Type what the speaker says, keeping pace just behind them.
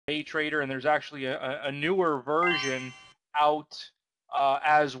day trader, and there's actually a newer version out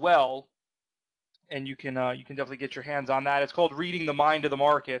as well, and you can definitely get your hands on that. It's called Reading the Mind of the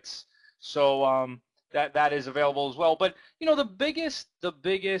Markets. So that is available as well. But the biggest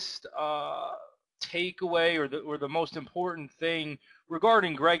takeaway, or the most important thing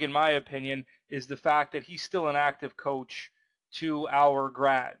regarding Greg, in my opinion, is the fact that he's still an active coach to our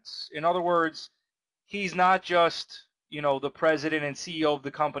grads. In other words, he's not just the president and CEO of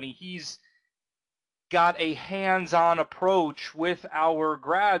the company. He's got a hands-on approach with our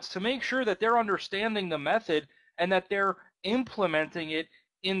grads to make sure that they're understanding the method and that they're implementing it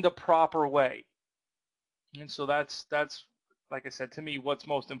in the proper way. And so that's like I said, to me, what's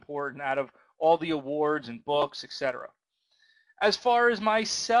most important out of all the awards and books, etc. As far as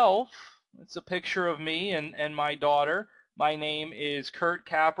myself, it's a picture of me and my daughter. My name is Kurt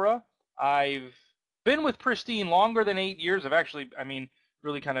Capra. I've been with Pristine longer than 8 years. I've actually,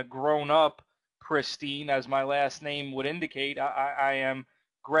 really kind of grown up Pristine, as my last name would indicate. I am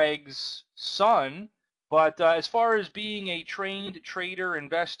Greg's son. But as far as being a trained trader,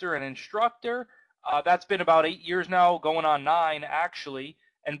 investor, and instructor, that's been about 8 years now, going on 9 actually.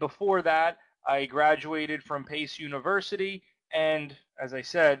 And before that, I graduated from Pace University, and as I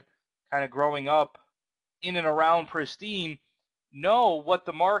said, kind of growing up in and around Pristine, know what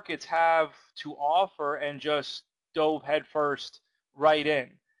the markets have to offer and just dove headfirst right in.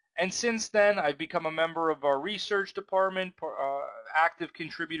 And since then, I've become a member of our research department, active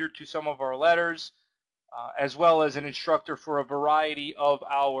contributor to some of our letters, as well as an instructor for a variety of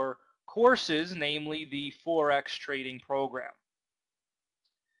our courses, namely the Forex trading program.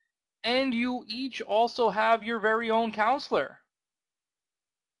 And you each also have your very own counselor.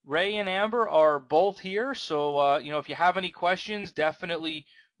 Ray and Amber are both here, so if you have any questions, definitely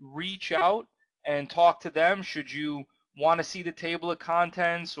reach out and talk to them. Should you want to see the table of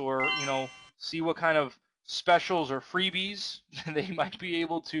contents, or see what kind of specials or freebies they might be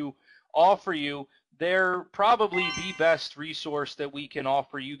able to offer you, they're probably the best resource that we can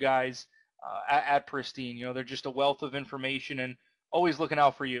offer you guys at Pristine. They're just a wealth of information and always looking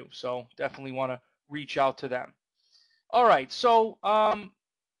out for you. So definitely want to reach out to them. All right, so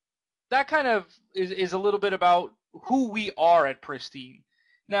that kind of is a little bit about who we are at Pristine.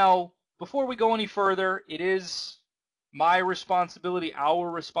 Now, before we go any further, it is my responsibility,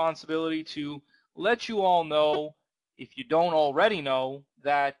 our responsibility, to let you all know, if you don't already know,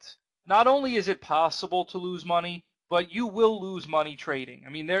 that not only is it possible to lose money, but you will lose money trading.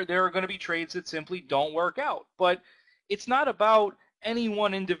 There are going to be trades that simply don't work out, but it's not about any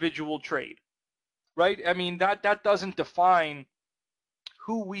one individual trade, right? That doesn't define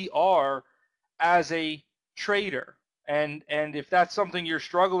who we are as a trader. And if that's something you're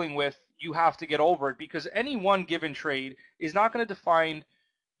struggling with, you have to get over it, because any one given trade is not going to define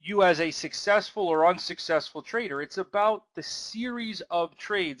you as a successful or unsuccessful trader. It's about the series of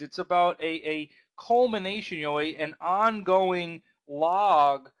trades. It's about a culmination, an ongoing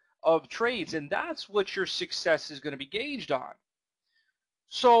log of trades, and that's what your success is going to be gauged on.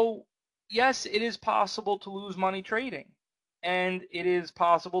 So yes, it is possible to lose money trading, and it is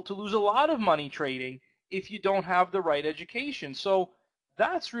possible to lose a lot of money trading if you don't have the right education. So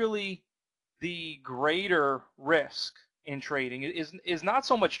that's really the greater risk in trading, is not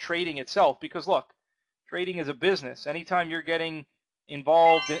so much trading itself, because look, trading is a business. Anytime you're getting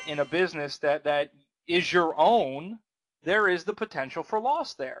involved in a business that is your own, there is the potential for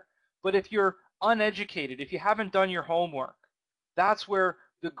loss there. But if you're uneducated, if you haven't done your homework, that's where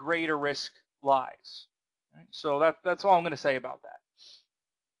the greater risk lies. So that's all I'm going to say about that.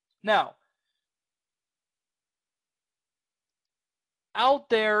 Now, out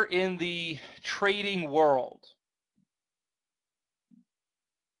there in the trading world,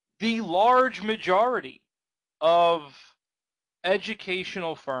 the large majority of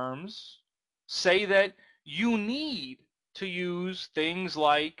educational firms say that you need to use things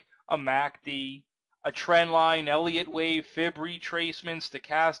like a MACD, a trend line, Elliott wave, fib retracement,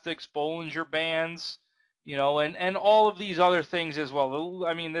 stochastics, Bollinger Bands, and all of these other things as well.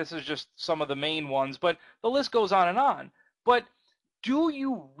 This is just some of the main ones, but the list goes on and on. But do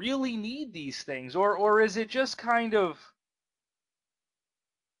you really need these things, or is it just kind of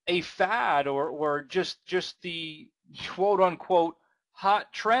a fad, or just the quote-unquote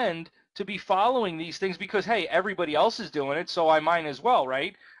hot trend to be following these things because, hey, everybody else is doing it, so I might as well,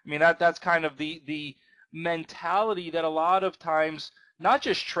 right? That's kind of the mentality that a lot of times, not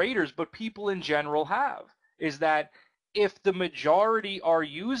just traders, but people in general have, is that if the majority are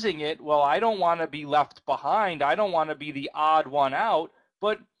using it, well, I don't want to be left behind. I don't want to be the odd one out.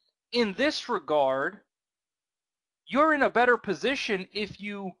 But in this regard, you're in a better position if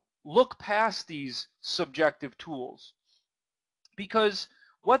you look past these subjective tools, because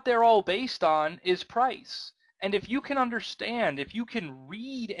what they're all based on is price. And if you can understand, if you can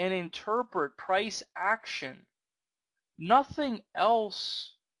read and interpret price action, nothing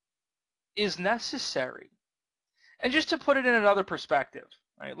else is necessary. And just to put it in another perspective,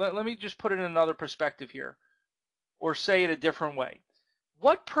 right? Let me just put it in another perspective here, or say it a different way.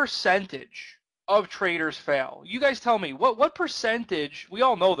 What percentage of traders fail? You guys tell me. What percentage? We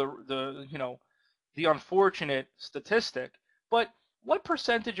all know the unfortunate statistic, but what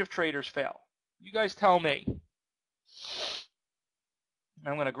percentage of traders fail? You guys tell me.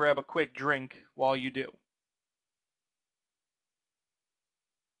 I'm going to grab a quick drink while you do.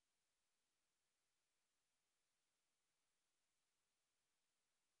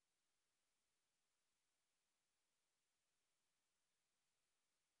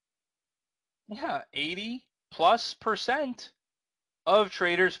 Yeah, 80+% of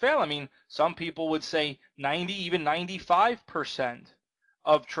traders fail. I mean, some people would say 90, even 95%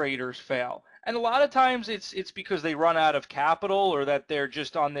 of traders fail. And a lot of times it's because they run out of capital, or that they're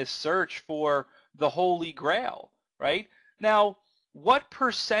just on this search for the holy grail, right? Now, what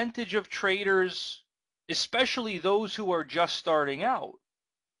percentage of traders, especially those who are just starting out,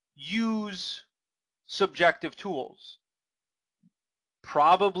 use subjective tools?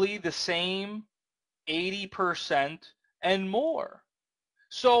 Probably the same 80% and more.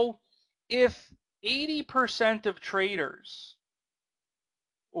 So if 80% of traders,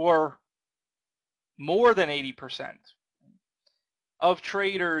 or more than 80% of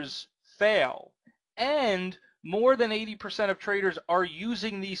traders fail, and more than 80% of traders are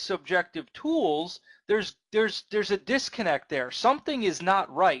using these subjective tools, there's a disconnect there. Something is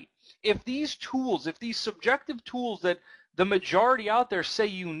not right. If these tools, if these subjective tools that the majority out there say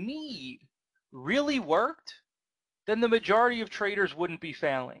you need really worked, then the majority of traders wouldn't be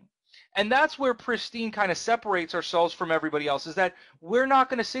failing. And that's where Pristine kind of separates ourselves from everybody else, is that we're not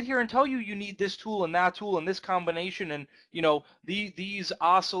going to sit here and tell you you need this tool and that tool and this combination and these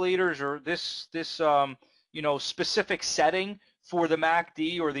oscillators, or this specific setting for the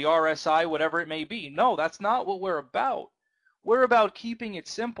MACD or the RSI, whatever it may be. No, that's not what we're about. We're about keeping it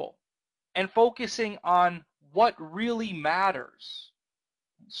simple and focusing on what really matters.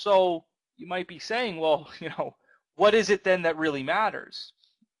 So you might be saying, well, what is it then that really matters?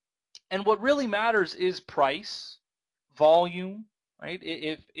 And what really matters is price, volume, right?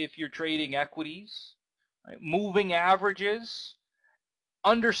 If you're trading equities, right? Moving averages,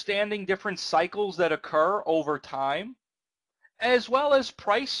 understanding different cycles that occur over time, as well as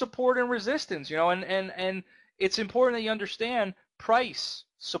price support and resistance, and it's important that you understand price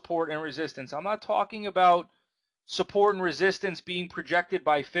support and resistance. I'm not talking about support and resistance being projected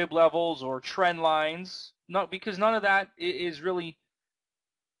by fib levels or trend lines, because none of that is really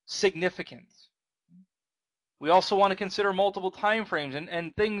significant. We also want to consider multiple time frames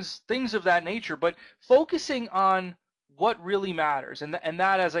and things of that nature, but focusing on what really matters, and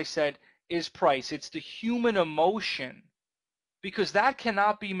that, as I said, is price. It's the human emotion, because that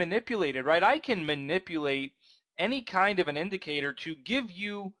cannot be manipulated, right? I can manipulate any kind of an indicator to give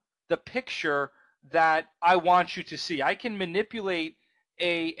you the picture that I want you to see. I can manipulate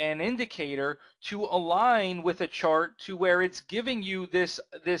an indicator to align with a chart to where it's giving you this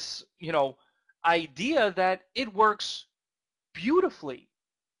idea that it works beautifully.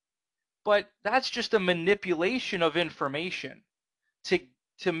 But that's just a manipulation of information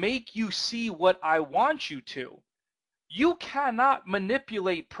to make you see what I want you to. You cannot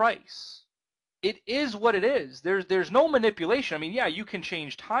manipulate price. It is what it is. There's no manipulation. I mean, yeah, you can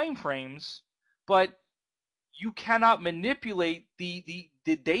change time frames, but you cannot manipulate the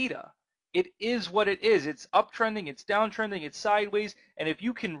data. It is what it is. It's uptrending, it's downtrending, it's sideways, and if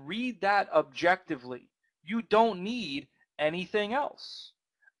you can read that objectively, you don't need anything else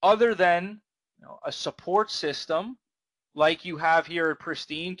other than a support system like you have here at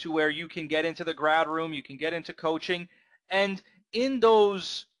Pristine, to where you can get into the grad room, you can get into coaching, and in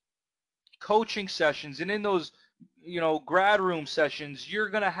those coaching sessions and in those grad room sessions, you're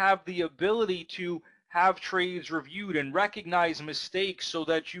going to have the ability to have trades reviewed and recognize mistakes so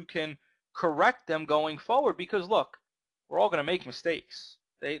that you can correct them going forward. Because look, we're all going to make mistakes.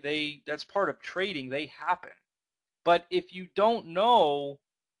 That's part of trading. They happen. But if you don't know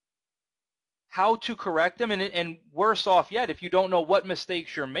how to correct them, and worse off yet, if you don't know what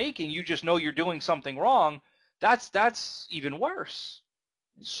mistakes you're making, you just know you're doing something wrong, that's even worse.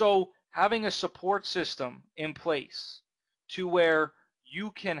 So having a support system in place to where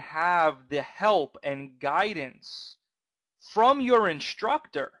you can have the help and guidance from your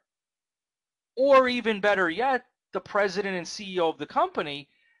instructor, or even better yet, the president and CEO of the company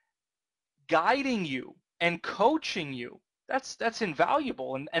guiding you and coaching you. That's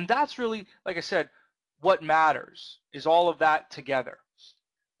invaluable. And that's really, like I said, what matters is all of that together.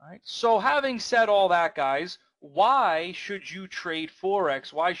 All right. So having said all that, guys, why should you trade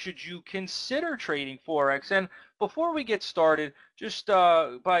Forex? Why should you consider trading Forex? And before we get started, just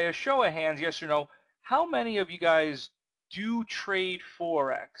by a show of hands, yes or no, how many of you guys do trade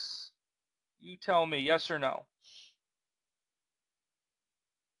Forex? You tell me, yes or no.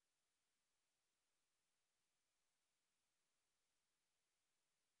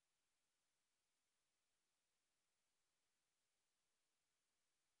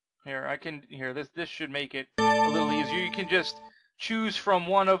 Here, I can, here, this should make it a little easier. You can just choose from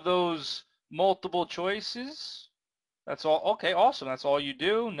one of those multiple choices. That's all. Okay, awesome. That's all you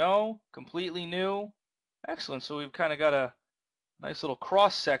do? No? Completely new? Excellent. So we've kind of got a nice little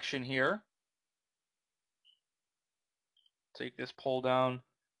cross section here. Take this poll down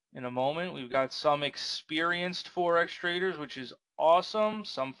in a moment. We've got some experienced Forex traders, which is awesome.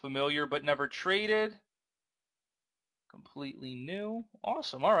 Some familiar but never traded. Completely new.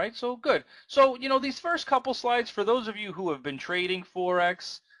 Awesome. All right, so good. So, these first couple slides, for those of you who have been trading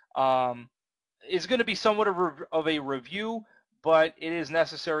Forex, is going to be somewhat of a review, but it is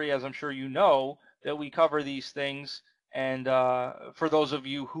necessary, as I'm sure you know, that we cover these things. And for those of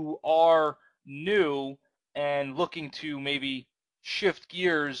you who are new and looking to maybe shift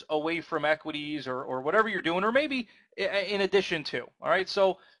gears away from equities or whatever you're doing, or maybe in addition to. All right,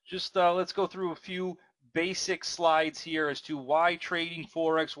 so just let's go through a few basic slides here as to why trading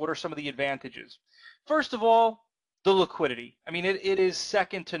Forex, what are some of the advantages. First of all, the liquidity. I mean, it is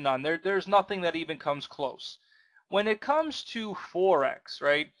second to none. There's nothing that even comes close. When it comes to Forex,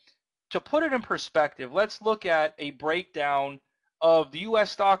 right, to put it in perspective, let's look at a breakdown of the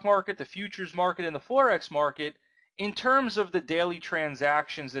US stock market, the futures market, and the Forex market in terms of the daily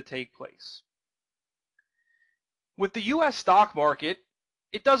transactions that take place. With the US stock market,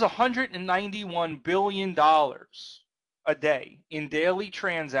 it does $191 billion a day in daily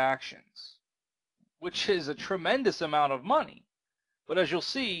transactions, which is a tremendous amount of money, but as you'll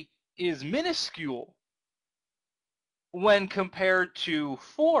see, is minuscule when compared to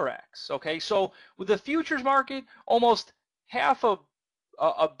Forex. Okay, so with the futures market, almost half of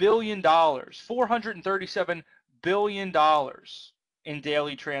 $1 billion, $437 billion in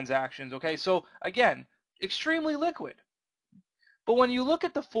daily transactions. Okay, so again, extremely liquid. But when you look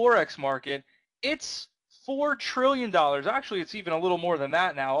at the Forex market, it's $4 trillion. Actually, it's even a little more than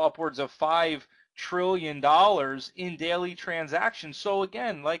that now, upwards of $5 trillion in daily transactions. So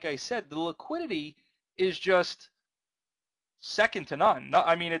again, like I said, the liquidity is just second to none. No,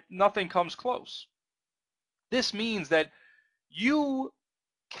 I mean, nothing comes close. This means that you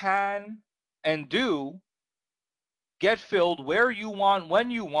can and do get filled where you want, when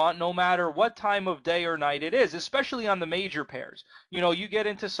you want, no matter what time of day or night it is, especially on the major pairs. You get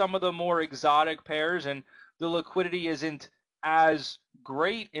into some of the more exotic pairs and the liquidity isn't as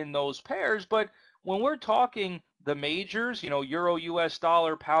great in those pairs, but when we're talking the majors, euro, US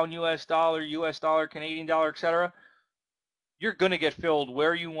dollar, pound, US dollar, Canadian dollar, etc., you're going to get filled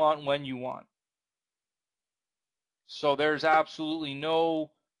where you want, when you want. So there's absolutely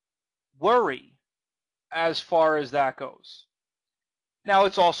no worry as far as that goes. Now,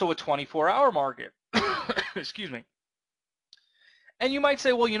 it's also a 24-hour market. Excuse me. And you might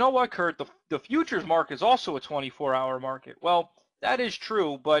say, well, you know what, Kurt, the futures market is also a 24-hour market. Well, that is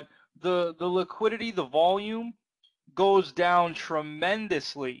true, but the liquidity, the volume goes down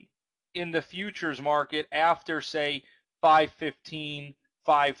tremendously in the futures market after, say, 5:15,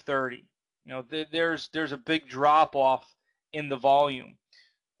 5:30. There's a big drop off in the volume.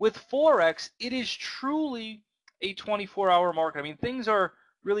 With Forex, it is truly a 24-hour market. I mean, things are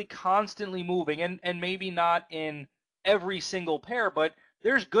really constantly moving, and maybe not in every single pair, but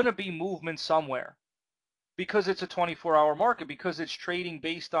there's going to be movement somewhere because it's a 24-hour market, because it's trading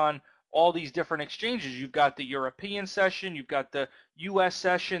based on all these different exchanges. You've got the European session, you've got the US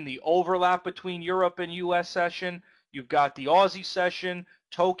session, the overlap between Europe and US session, you've got the Aussie session,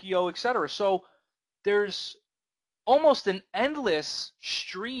 Tokyo, etc. So there's almost an endless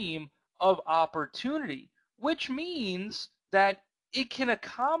stream of opportunity, which means that it can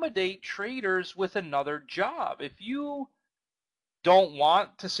accommodate traders with another job. If you don't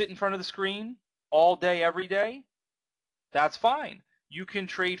want to sit in front of the screen all day, every day, that's fine. You can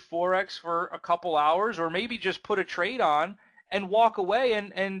trade Forex for a couple hours, or maybe just put a trade on and walk away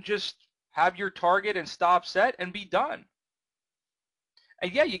and just have your target and stop set and be done.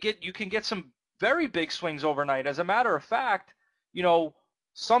 And yeah, you can get some very big swings overnight. As a matter of fact,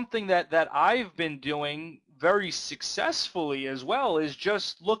 something that I've been doing very successfully as well is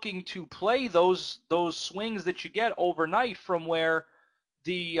just looking to play those swings that you get overnight from where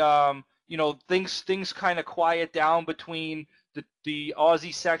the things kind of quiet down between the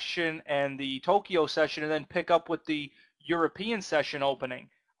Aussie section and the Tokyo session, and then pick up with the European session opening.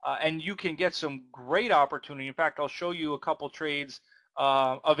 And you can get some great opportunity. In fact, I'll show you a couple trades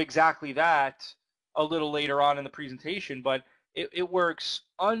of exactly that a little later on in the presentation. But it works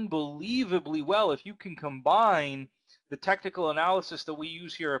unbelievably well if you can combine the technical analysis that we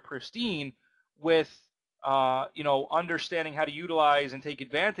use here at Pristine with understanding how to utilize and take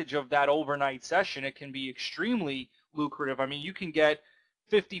advantage of that overnight session. It can be extremely lucrative. I mean, you can get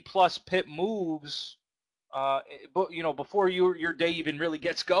 50+ pip moves, before your day even really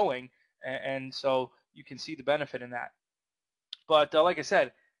gets going, and so you can see the benefit in that. But like I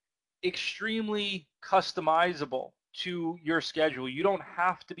said, extremely customizable to your schedule. You don't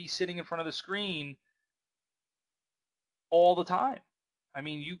have to be sitting in front of the screen all the time. I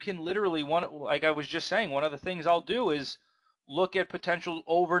mean, you can literally, like I was just saying, one of the things I'll do is look at potential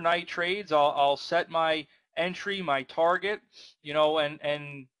overnight trades. I'll set my entry, my target,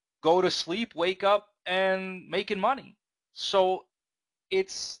 and go to sleep, wake up, and making money. So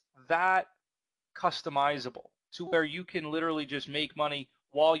it's that customizable to where you can literally just make money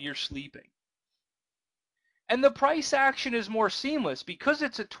while you're sleeping. And the price action is more seamless because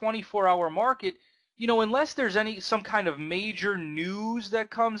it's a 24-hour market. Unless there's some kind of major news that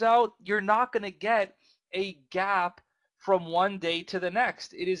comes out, you're not going to get a gap from one day to the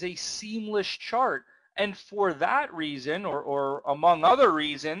next. It is a seamless chart. And for that reason, or among other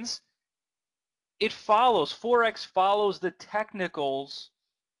reasons, Forex follows the technicals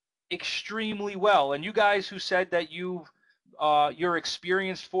extremely well. And you guys who said that you're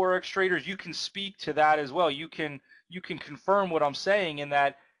experienced Forex traders, you can speak to that as well. You can confirm what I'm saying in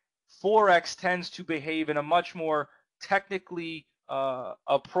that Forex tends to behave in a much more technically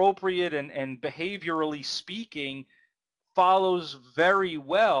appropriate and behaviorally speaking follows very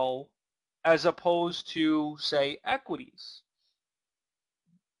well as opposed to, say, equities.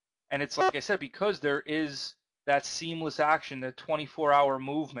 And it's like I said, because there is that seamless action, the 24-hour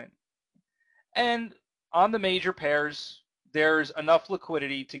movement. And on the major pairs, there's enough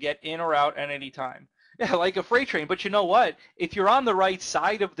liquidity to get in or out at any time. Yeah, like a freight train. But you know what? If you're on the right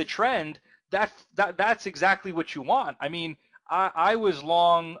side of the trend, that's exactly what you want. I mean, I was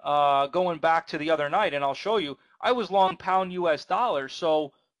long going back to the other night, and I'll show you. I was long pound US dollar.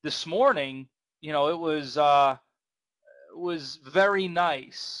 So this morning, it was very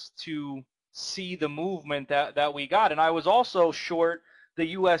nice to see the movement that we got. And I was also short the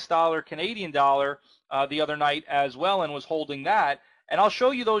US dollar, Canadian dollar the other night as well, and was holding that. And I'll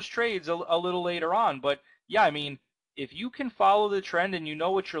show you those trades a little later on. But yeah, I mean, if you can follow the trend and you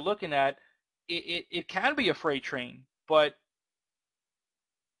know what you're looking at, it can be a freight train. But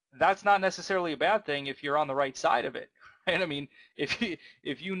that's not necessarily a bad thing if you're on the right side of it. And I mean, if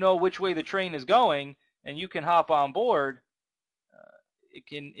you know which way the train is going and you can hop on board,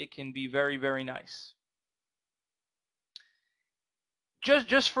 it can be very, very nice.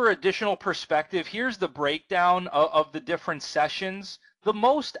 Just for additional perspective, here's the breakdown of the different sessions. The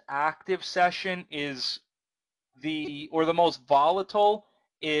most active session is the most volatile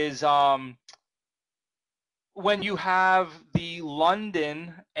is when you have the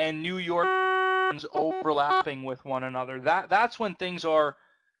London and New York overlapping with one another. That's when things are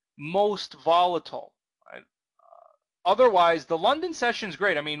most volatile. Right? Otherwise, the London session's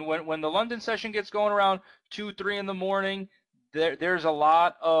great. I mean, when the London session gets going around 2, 3 in the morning, there's a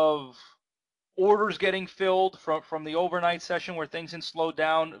lot of orders getting filled from the overnight session where things can slow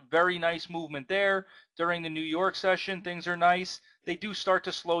down. Very nice movement there. During the New York session, things are nice. They do start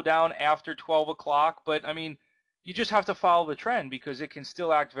to slow down after 12 o'clock, but I mean, you just have to follow the trend because it can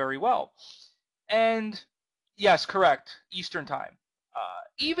still act very well. And yes, correct, Eastern time.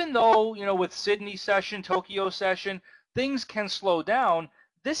 Even though, with Sydney session, Tokyo session, things can slow down,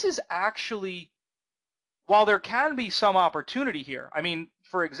 this is actually, while there can be some opportunity here. I mean,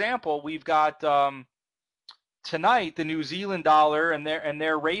 for example, we've got tonight the New Zealand dollar and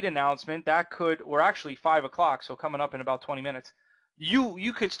their rate announcement that could, or actually 5 o'clock, so coming up in about 20 minutes.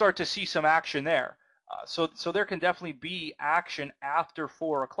 You could start to see some action there. So there can definitely be action after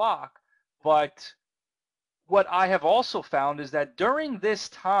 4 o'clock. But what I have also found is that during this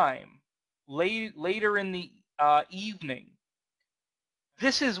time, later in the evening,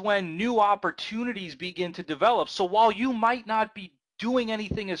 this is when new opportunities begin to develop. So while you might not be doing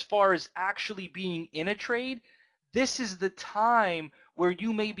anything as far as actually being in a trade, this is the time where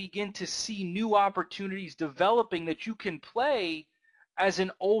you may begin to see new opportunities developing that you can play as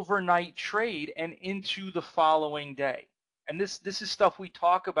an overnight trade and into the following day. And this is stuff we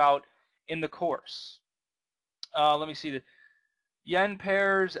talk about in the course. Let me see. The yen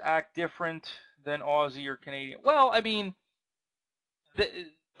pairs act different than Aussie or Canadian. Well, I mean,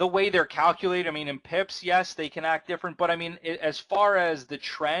 the way they're calculated, I mean, in pips, yes, they can act different. But I mean, as far as the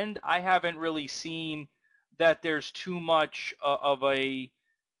trend, I haven't really seen that there's too much of a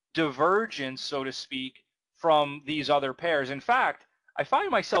divergence, so to speak, from these other pairs. In fact, I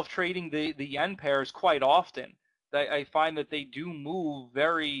find myself trading the yen pairs quite often. I find that they do move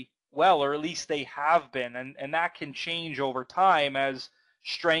very well, or at least they have been, and that can change over time as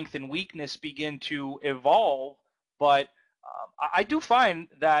strength and weakness begin to evolve. But I do find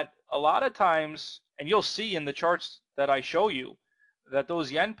that a lot of times, and you'll see in the charts that I show you, that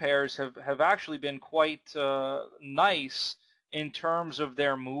those yen pairs have actually been quite nice in terms of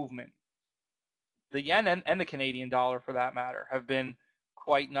their movement. The yen and the Canadian dollar, for that matter, have been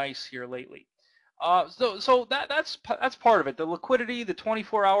quite nice here lately. So that's part of it. The liquidity, the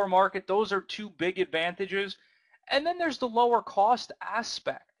 24-hour market, those are two big advantages. And then there's the lower cost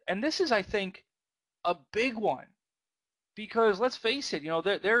aspect. And this is, I think, a big one. Because let's face it,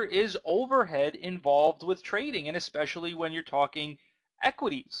 there is overhead involved with trading, and especially when you're talking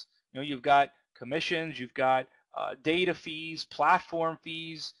equities. You've got commissions, you've got data fees, platform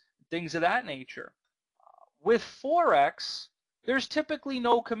fees, things of that nature. With Forex, there's typically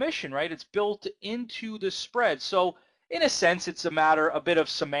no commission, right? It's built into the spread. So in a sense, it's a bit of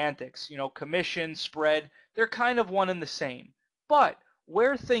semantics. Commission, spread, they're kind of one and the same. But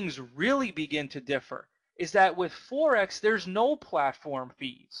where things really begin to differ is that with Forex, there's no platform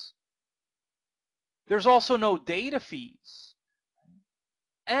fees. There's also no data fees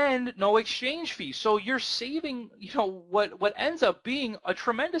and no exchange fees. So you're saving, what ends up being a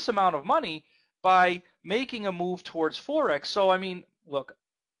tremendous amount of money by making a move towards Forex. So, I mean, look,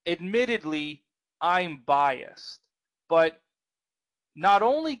 admittedly, I'm biased, but not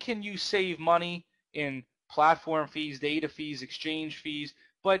only can you save money in platform fees, data fees, exchange fees,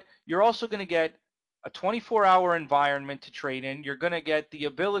 but you're also going to get a 24-hour environment to trade in. You're going to get the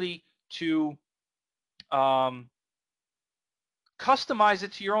ability to customize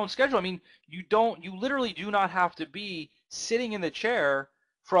it to your own schedule. I mean, you literally do not have to be sitting in the chair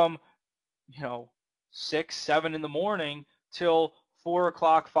from 6, 7 in the morning till 4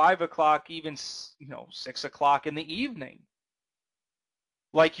 o'clock, 5 o'clock, even 6 o'clock in the evening,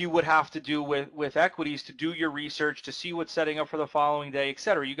 like you would have to do with equities, to do your research, to see what's setting up for the following day,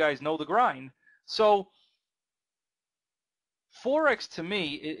 etc. You guys know the grind. So Forex to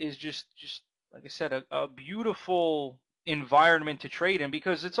me is just like I said, a beautiful environment to trade in,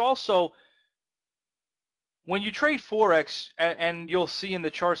 because it's also, when you trade Forex, and you'll see in the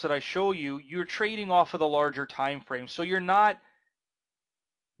charts that I show you, you're trading off of the larger time frame. So you're not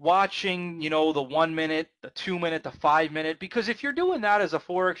watching, the 1 minute, the 2 minute, the 5 minute, because if you're doing that as a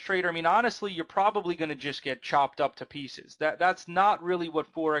Forex trader, I mean, honestly, you're probably going to just get chopped up to pieces. That's not really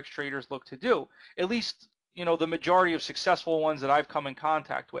what Forex traders look to do. At least, the majority of successful ones that I've come in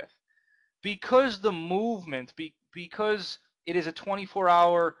contact with. Because the movement, because it is a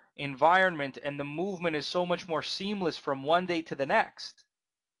 24-hour environment and the movement is so much more seamless from one day to the next,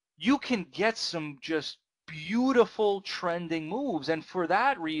 you can get some just beautiful trending moves. And for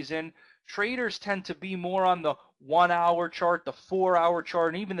that reason, traders tend to be more on the 1-hour chart, the 4-hour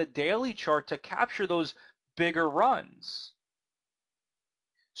chart, and even the daily chart to capture those bigger runs.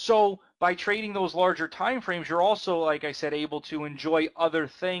 So by trading those larger time frames, you're also, like I said, able to enjoy other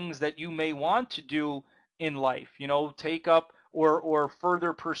things that you may want to do in life, take up or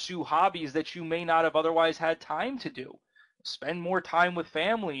further pursue hobbies that you may not have otherwise had time to do. Spend more time with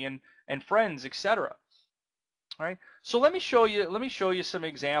family and friends, etc. All right. So let me show you some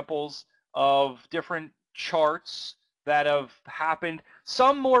examples of different charts that have happened,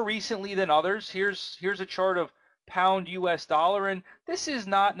 some more recently than others. Here's a chart of pound US dollar, and this is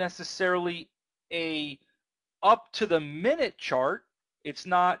not necessarily a up to the minute chart. It's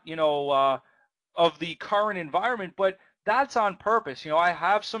not, of the current environment, but that's on purpose. I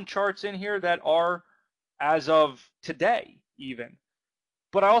have some charts in here that are as of today even.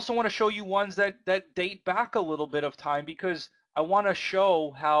 But I also want to show you ones that date back a little bit of time, because I want to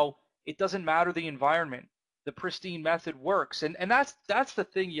show how it doesn't matter the environment. The Pristine method works. And that's the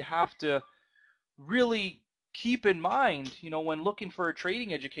thing you have to really keep in mind, when looking for a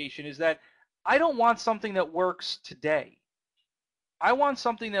trading education, is that I don't want something that works today. I want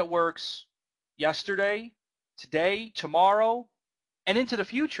something that works yesterday, today, tomorrow, and into the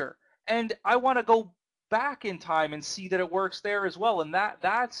future. And I want to go back in time and see that it works there as well. And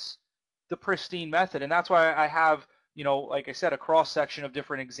that's the Pristine method. And that's why I have like I said, a cross section of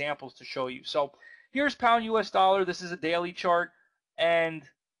different examples to show you. So here's pound US dollar. This is a daily chart, and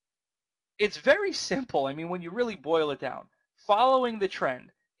it's very simple. I mean, when you really boil it down, following the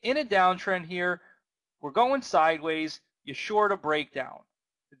trend in a downtrend here, we're going sideways. You short a breakdown.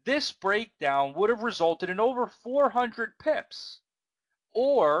 This breakdown would have resulted in over 400 pips.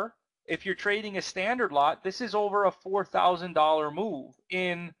 Or if you're trading a standard lot, this is over a $4,000 move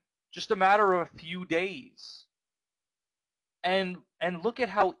in just a matter of a few days. And look at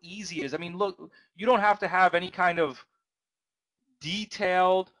how easy it is. I mean, look, you don't have to have any kind of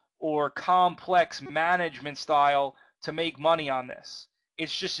detailed or complex management style to make money on this.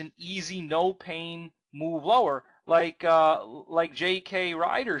 It's just an easy, no pain move lower. Like J.K.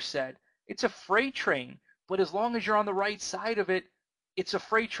 Ryder said, it's a freight train, but as long as you're on the right side of it, it's a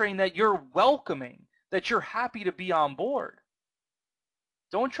freight train that you're welcoming, that you're happy to be on board.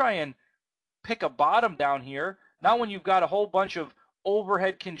 Don't try and pick a bottom down here. Not when you've got a whole bunch of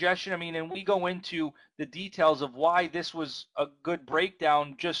overhead congestion. I mean, and we go into the details of why this was a good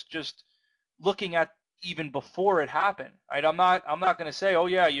breakdown just looking at even before it happened. Right? I'm not going to say, "Oh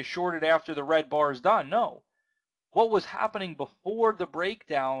yeah, you shorted after the red bar is done." No. What was happening before the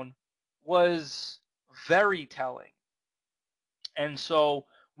breakdown was very telling. And so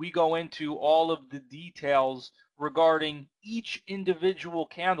we go into all of the details regarding each individual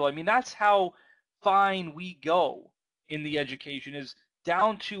candle. I mean, that's how fine we go in the education, is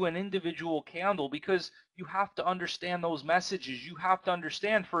down to an individual candle, because you have to understand those messages. You have to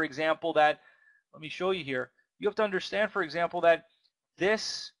understand, for example, that, let me show you here. You have to understand, for example, that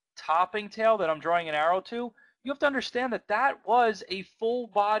this topping tail that I'm drawing an arrow to, you have to understand that that was a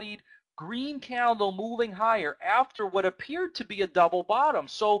full-bodied green candle moving higher after what appeared to be a double bottom.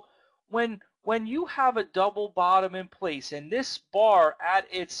 So when you have a double bottom in place and this bar at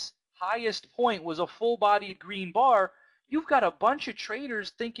its highest point was a full-bodied green bar, you've got a bunch of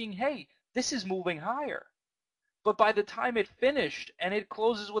traders thinking, hey, this is moving higher. But by the time it finished and it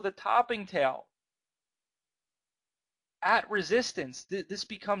closes with a topping tail at resistance, this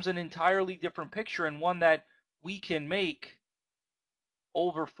becomes an entirely different picture, and one that we can make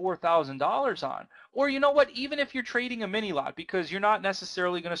over $4,000 on. Or you know what, even if you're trading a mini lot, because you're not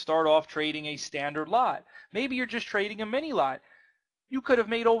necessarily going to start off trading a standard lot. Maybe you're just trading a mini lot. You could have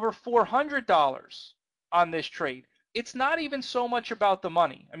made over $400 on this trade. It's not even so much about the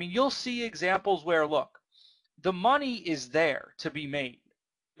money. I mean, you'll see examples where, look, the money is there to be made.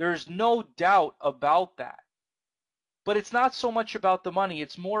 There's no doubt about that. But it's not so much about the money.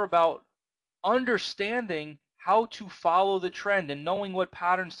 It's more about understanding how to follow the trend and knowing what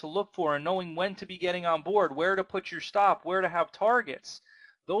patterns to look for and knowing when to be getting on board, where to put your stop, where to have targets.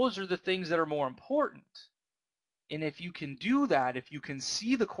 Those are the things that are more important. And if you can do that, if you can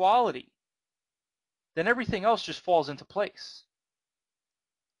see the quality, then everything else just falls into place.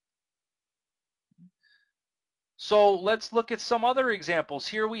 So let's look at some other examples.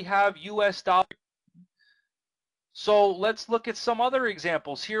 Here we have US dollar. So let's look at some other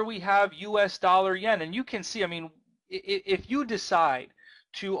examples. Here we have US dollar yen, and you can see, I mean, if you decide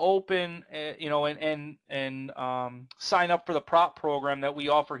to open, and sign up for the prop program that we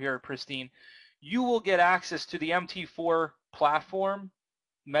offer here at Pristine, you will get access to the MT4 platform,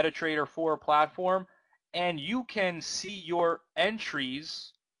 MetaTrader 4 platform, and you can see your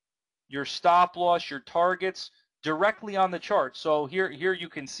entries, your stop loss, your targets directly on the chart. So here you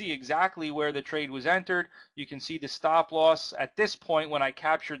can see exactly where the trade was entered. You can see the stop loss. At this point, when I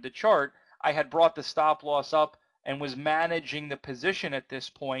captured the chart, I had brought the stop loss up and was managing the position at this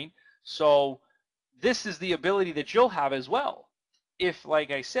point. So this is the ability that you'll have as well if,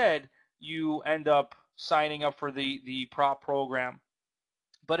 like I said, you end up signing up for the prop program.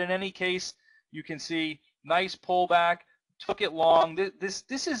 But in any case, you can see nice pullback, took it long. This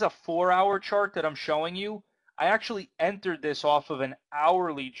is a 4-hour chart that I'm showing you. I actually entered this off of an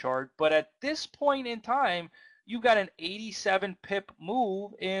hourly chart, but at this point in time, you've got an 87 pip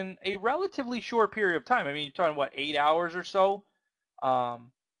move in a relatively short period of time. I mean, you're talking, what, 8 hours or so?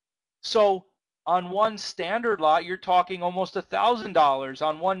 So on one standard lot, you're talking almost $1,000.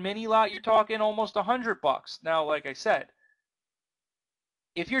 On one mini lot, you're talking almost $100. Now, like I said,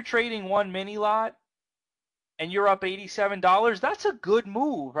 if you're trading one mini lot and you're up $87, that's a good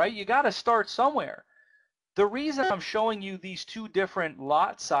move, right? You got to start somewhere. The reason I'm showing you these two different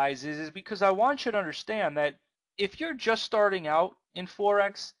lot sizes is because I want you to understand that if you're just starting out in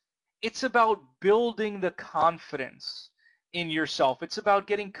Forex, it's about building the confidence in yourself. It's about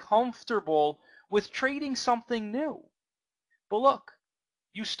getting comfortable with trading something new. But look,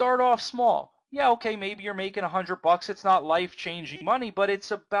 you start off small. Yeah, okay, maybe you're making $100. It's not life-changing money, but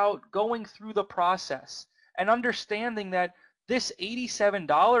it's about going through the process and understanding that this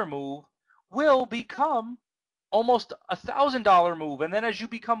 $87 move will become almost $1,000 move. And then as you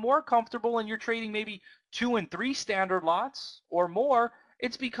become more comfortable and you're trading maybe 2 and 3 standard lots or more,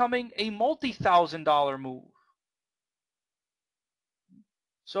 it's becoming a multi-$1,000 move.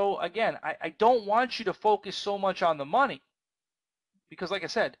 So again, I don't want you to focus so much on the money, because like I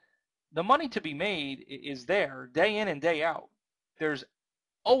said, the money to be made is there day in and day out. There's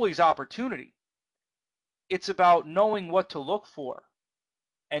always opportunity. It's about knowing what to look for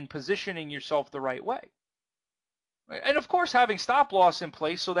and positioning yourself the right way. And of course, having stop loss in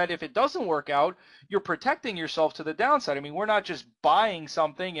place so that if it doesn't work out, you're protecting yourself to the downside. I mean, we're not just buying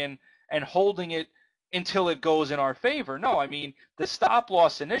something and holding it until it goes in our favor. No, I mean, the stop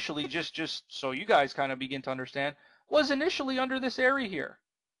loss initially, just so you guys kind of begin to understand, was initially under this area here.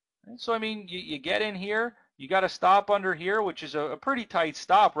 So, I mean, you get in here, you got to stop under here, which is a pretty tight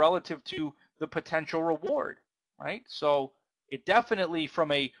stop relative to the potential reward, right? So it definitely,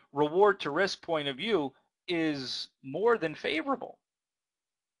 from a reward to risk point of view, is more than favorable.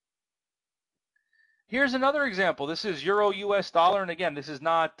 Here's another example. This is Euro US dollar, and again, this is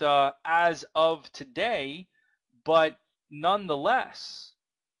not as of today, but nonetheless,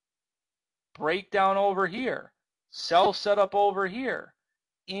 breakdown over here, sell setup over here.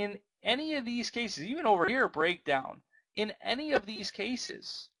 In any of these cases, even over here, breakdown, in any of these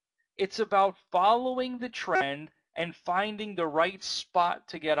cases, it's about following the trend and finding the right spot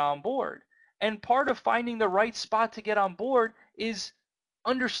to get on board. And part of finding the right spot to get on board is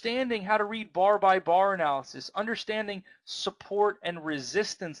understanding how to read bar by bar analysis, understanding support and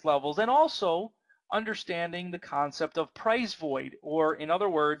resistance levels, and also understanding the concept of price void, or in other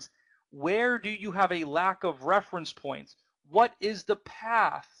words, where do you have a lack of reference points? What is the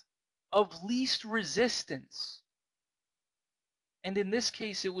path of least resistance? And in this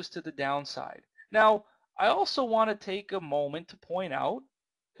case, it was to the downside. Now, I also want to take a moment to point out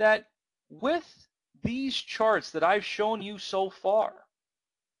that with these charts that I've shown you so far,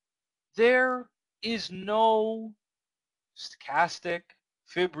 there is no stochastic,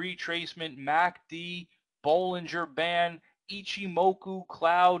 fib retracement, MACD, Bollinger Band, Ichimoku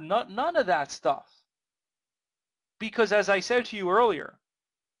cloud, none of that stuff. Because as I said to you earlier,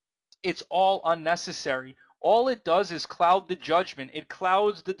 it's all unnecessary. All it does is cloud the judgment. It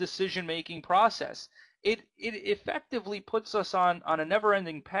clouds the decision-making process. It effectively puts us on a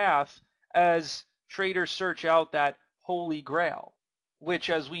never-ending path as traders search out that holy grail, which,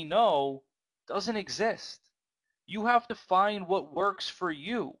 as we know, doesn't exist. You have to find what works for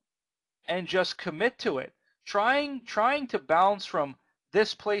you and just commit to it. Trying to bounce from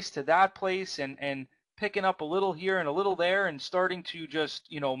this place to that place and picking up a little here and a little there and starting to just,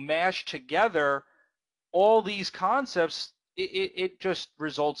 mash together all these concepts, it just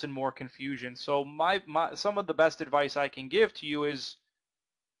results in more confusion. So some of the best advice I can give to you is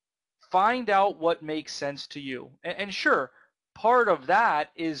find out what makes sense to you. And sure, part of that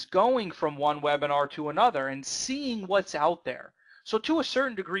is going from one webinar to another and seeing what's out there. So to a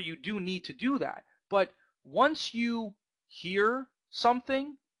certain degree, you do need to do that. But once you hear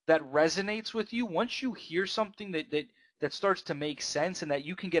something that resonates with you, once you hear something that starts to make sense and that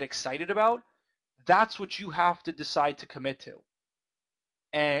you can get excited about, that's what you have to decide to commit to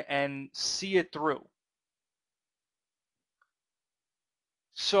and see it through.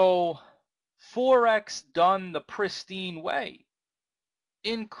 So Forex done the pristine way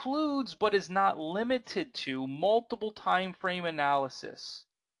includes, but is not limited to, multiple time frame analysis,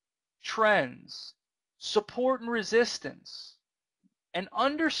 trends, support and resistance, and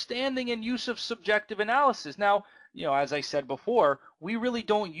understanding and use of subjective analysis. Now, as I said before, we really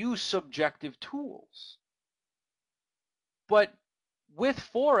don't use subjective tools. But with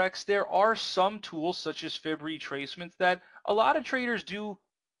Forex, there are some tools such as fib retracements that a lot of traders do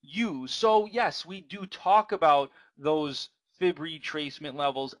use. So yes, we do talk about those fib retracement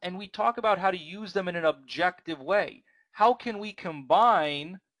levels, and we talk about how to use them in an objective way. How can we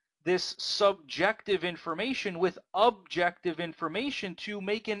combine this subjective information with objective information to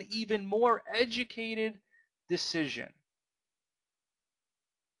make an even more educated decision?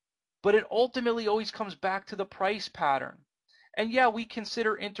 But it ultimately always comes back to the price pattern. And yeah, we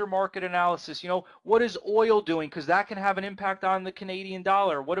consider intermarket analysis. What is oil doing? Because that can have an impact on the Canadian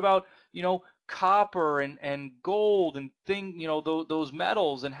dollar. What about, copper and gold and those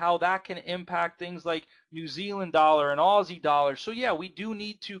metals, and how that can impact things like New Zealand dollar and Aussie dollar. So yeah, we do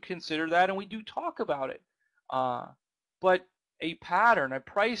need to consider that, and we do talk about it. But a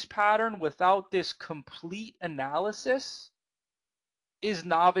price pattern without this complete analysis is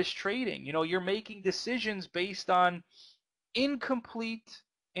novice trading. You're making decisions based on incomplete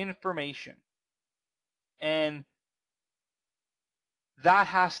information. And that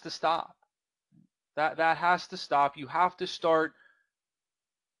has to stop. That has to stop. You have to start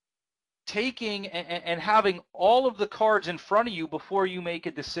taking and having all of the cards in front of you before you make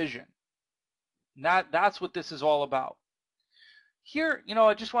a decision. That's what this is all about. Here,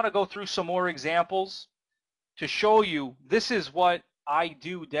 I just want to go through some more examples to show you this is what I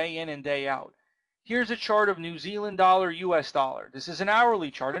do day in and day out. Here's a chart of New Zealand dollar, US dollar. This is an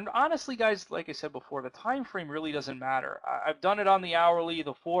hourly chart. And honestly, guys, like I said before, the time frame really doesn't matter. I've done it on the hourly,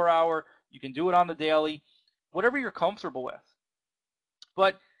 the 4 hour. You can do it on the daily, whatever you're comfortable with.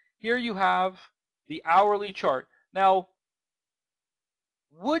 But here you have the hourly chart. Now,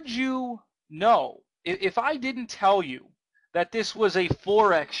 would you know, if I didn't tell you that this was a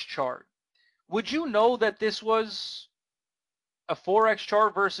Forex chart, would you know that this was a Forex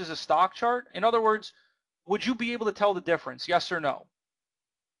chart versus a stock chart? In other words, would you be able to tell the difference, yes or no?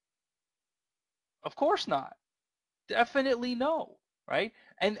 Of course not. Definitely no, right?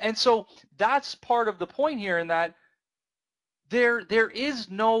 And so that's part of the point here, in that there is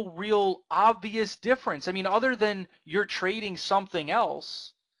no real obvious difference. I mean, other than you're trading something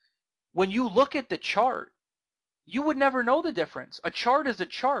else, when you look at the chart, you would never know the difference. A chart is a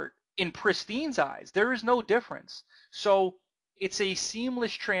chart in Pristine's eyes. There is no difference. So it's a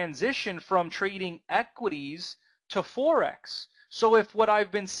seamless transition from trading equities to Forex. So if what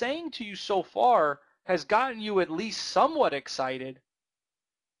I've been saying to you so far has gotten you at least somewhat excited,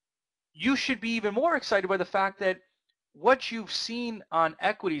 you should be even more excited by the fact that what you've seen on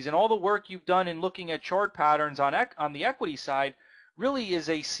equities and all the work you've done in looking at chart patterns on the equity side really is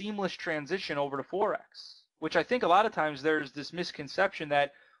a seamless transition over to Forex, which I think a lot of times there's this misconception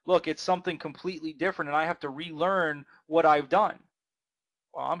that, look, it's something completely different and I have to relearn what I've done.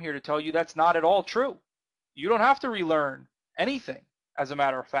 Well, I'm here to tell you that's not at all true. You don't have to relearn anything, as a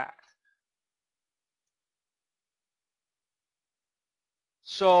matter of fact.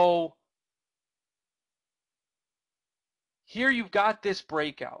 So here you've got this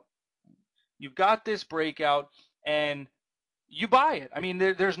breakout. You've got this breakout and you buy it. I mean,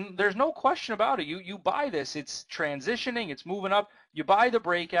 there's no question about it. You buy this. It's transitioning. It's moving up. You buy the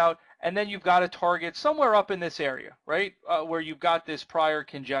breakout, and then you've got a target somewhere up in this area, right, where you've got this prior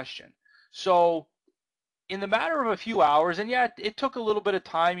congestion. So in the matter of a few hours, and yeah, it took a little bit of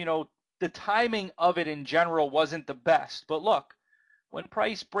time. The timing of it in general wasn't the best. But look, when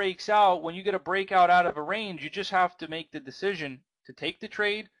price breaks out, when you get a breakout out of a range, you just have to make the decision to take the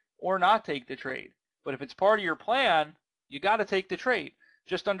trade or not take the trade. But if it's part of your plan, you got to take the trade.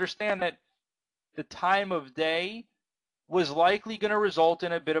 Just understand that the time of day was likely going to result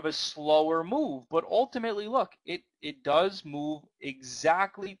in a bit of a slower move. But ultimately, look, it does move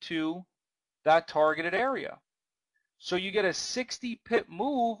exactly to that targeted area. So you get a 60 pip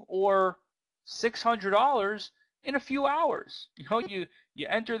move or $600 in a few hours. You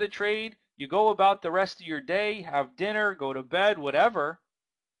enter the trade, you go about the rest of your day, have dinner, go to bed, whatever.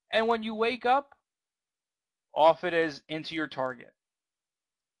 And when you wake up, off it is into your target.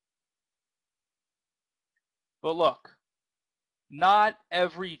 But look, not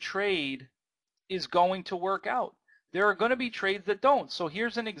every trade is going to work out. There are going to be trades that don't. So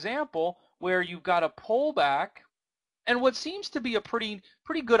here's an example where you've got a pullback and what seems to be a pretty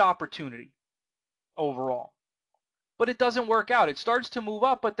good opportunity overall. But it doesn't work out. It starts to move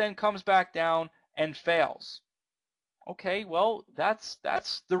up, but then comes back down and fails. Okay, well, that's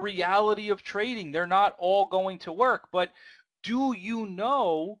the reality of trading. They're not all going to work, but do you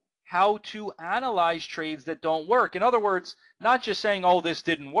know how to analyze trades that don't work? In other words, not just saying, oh, this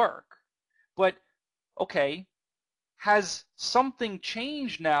didn't work, but okay, has something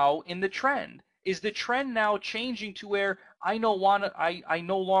changed now in the trend? Is the trend now changing to where I no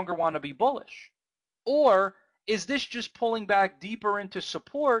longer want to be bullish? Or is this just pulling back deeper into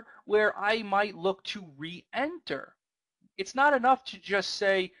support where I might look to re-enter? It's not enough to just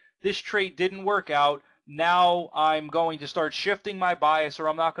say this trade didn't work out, now I'm going to start shifting my bias or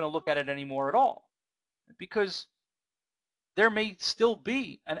I'm not going to look at it anymore at all. Because there may still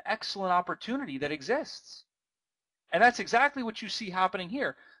be an excellent opportunity that exists. And that's exactly what you see happening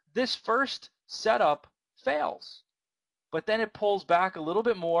here. This first setup fails, but then it pulls back a little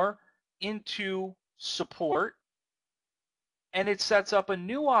bit more into support and it sets up a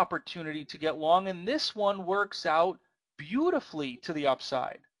new opportunity to get long, and this one works out beautifully to the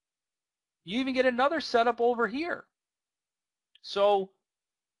upside. You even get another setup over here. So,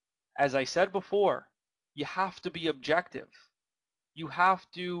 as I said before, you have to be objective. You have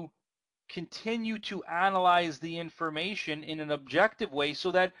to continue to analyze the information in an objective way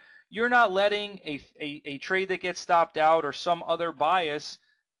so that you're not letting a trade that gets stopped out or some other bias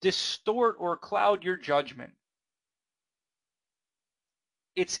distort or cloud your judgment.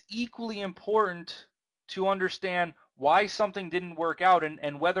 It's equally important to understand why something didn't work out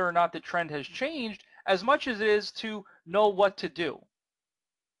and whether or not the trend has changed as much as it is to know what to do.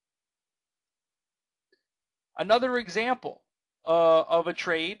 Another example of a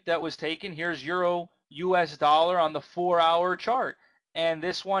trade that was taken, here's Euro US dollar on the 4-hour chart. And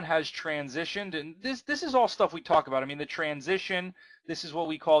this one has transitioned, and this is all stuff we talk about. I mean, the transition, this is what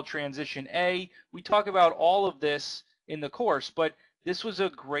we call transition A. We talk about all of this in the course, but this was a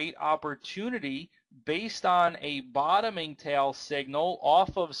great opportunity based on a bottoming tail signal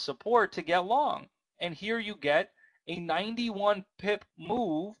off of support to get long. And here you get a 91 pip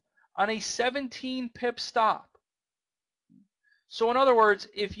move on a 17 pip stop. So in other words,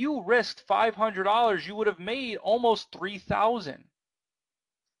 if you risked $500, you would have made almost $3,000.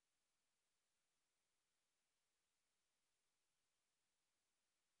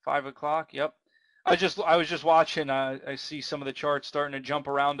 5 o'clock, yep. I was just watching. I see some of the charts starting to jump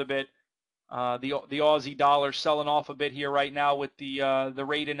around a bit. The Aussie dollar selling off a bit here right now with the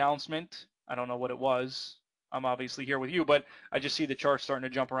rate announcement. I don't know what it was. I'm obviously here with you, but I just see the charts starting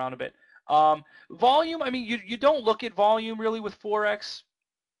to jump around a bit. Volume, I mean, you don't look at volume really with Forex.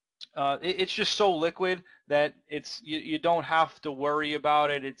 It's just so liquid that you don't have to worry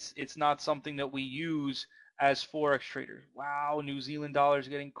about it. It's not something that we use as Forex traders. Wow, New Zealand dollar is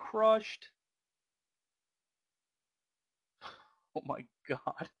getting crushed. Oh my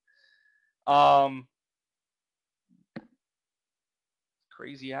God.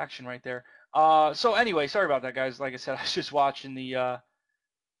 Crazy action right there. So anyway, sorry about that, guys. Like I said, I was just watching the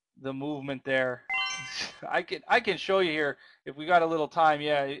movement there. I can show you here if we got a little time,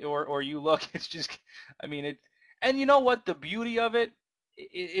 yeah, or you look. It's just, I mean it. And you know what? The beauty of it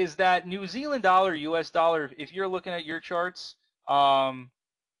is that New Zealand dollar, U.S. dollar. If you're looking at your charts,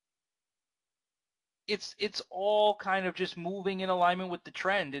 it's all kind of just moving in alignment with the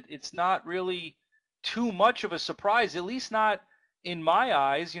trend. It's not really too much of a surprise, at least not in my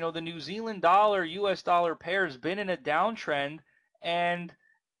eyes. You know, the New Zealand dollar, U.S. dollar pair has been in a downtrend, and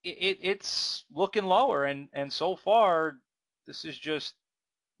it's looking lower. And so far, this is just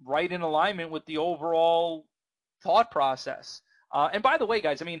right in alignment with the overall thought process. And by the way,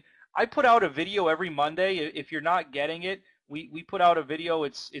 guys, I mean, I put out a video every Monday. If you're not getting it, we put out a video.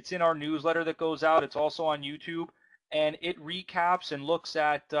 It's in our newsletter that goes out. It's also on YouTube, and it recaps and looks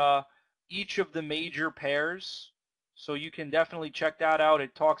at each of the major pairs. So you can definitely check that out.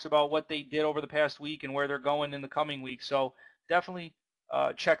 It talks about what they did over the past week and where they're going in the coming week. So definitely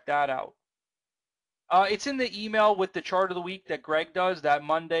check that out. It's in the email with the chart of the week that Greg does, that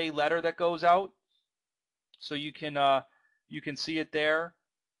Monday letter that goes out. So you can see it there,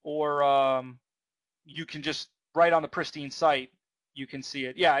 or you can just right on the Pristine site, you can see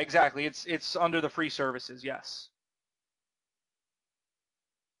it. Yeah, exactly. It's under the free services. Yes.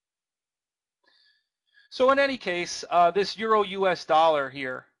 So in any case, this Euro US dollar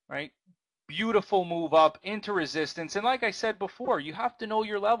here, right? Beautiful move up into resistance. And like I said before, you have to know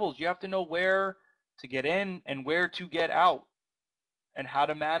your levels. You have to know where to get in and where to get out and how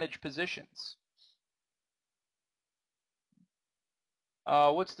to manage positions.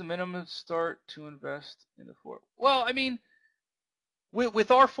 What's the minimum start to invest in the Forex? Well, I mean,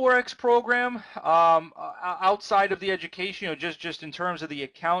 with our Forex program, outside of the education, you know, just in terms of the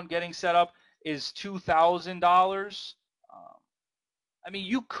account getting set up, is $2,000. I mean,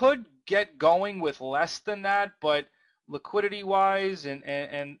 you could get going with less than that, but liquidity-wise and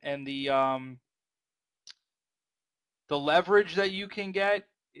the leverage that you can get,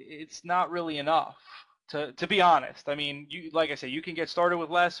 it's not really enough. To be honest, I mean, like I say, you can get started with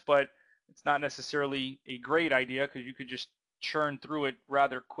less, but it's not necessarily a great idea because you could just churn through it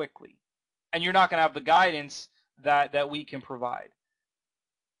rather quickly, and you're not going to have the guidance that we can provide.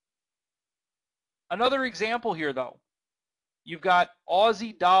 Another example here, though, you've got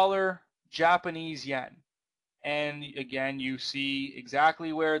Aussie dollar, Japanese yen. And again, you see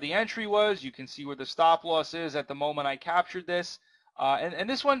exactly where the entry was. You can see where the stop loss is at the moment I captured this. And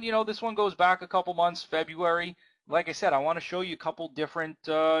this one, you know, this one goes back a couple months, February. Like I said, I want to show you a couple different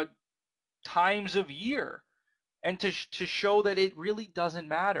times of year and to show that it really doesn't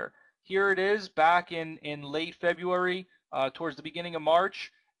matter. Here it is back in late February, towards the beginning of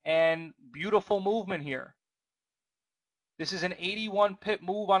March, and beautiful movement here. This is an 81 pip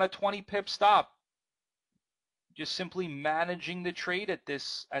move on a 20 pip stop. Just simply managing the trade at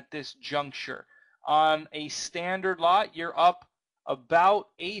this juncture. On a standard lot, you're up about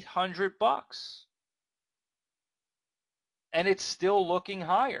 $800, and it's still looking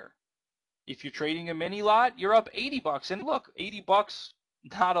higher. If you're trading a mini lot, you're up $80, and look, $80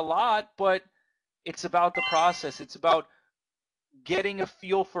 Not a lot, but it's about the process. It's about getting a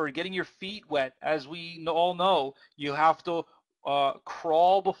feel for it, getting your feet wet. As we all know, you have to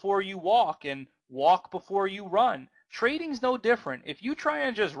crawl before you walk and walk before you run. Trading's no different. If you try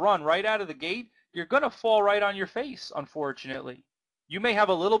and just run right out of the gate, you're going to fall right on your face, unfortunately. You may have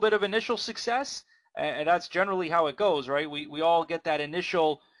a little bit of initial success, and that's generally how it goes, right? We all get that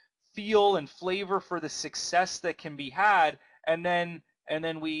initial feel and flavor for the success that can be had, and then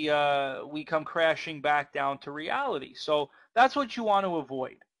we come crashing back down to reality. So that's what you want to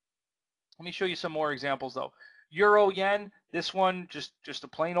avoid. Let me show you some more examples though. Euro yen, this one just a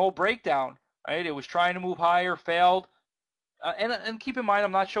plain old breakdown, right? It was trying to move higher, failed. And keep in mind,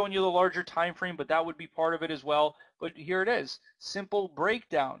 I'm not showing you the larger time frame, but that would be part of it as well. But here it is, simple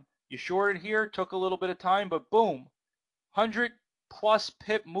breakdown. You shorted here, took a little bit of time, but boom, 100 plus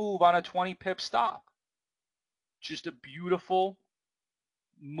pip move on a 20 pip stop. Just a beautiful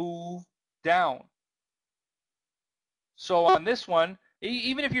move down. So on this one,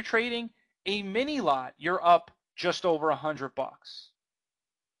 even if you're trading a mini lot, you're up just over $100.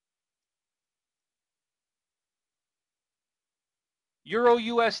 Euro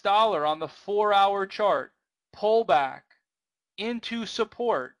US dollar on the 4-hour chart, pullback into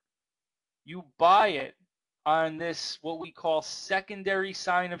support. You buy it on this, what we call secondary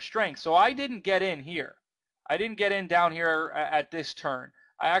sign of strength. So I didn't get in here. I didn't get in down here at this turn.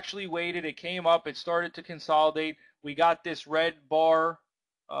 I actually waited. It came up. It started to consolidate. We got this red bar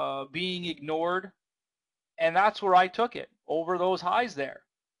being ignored. And that's where I took it, over those highs there.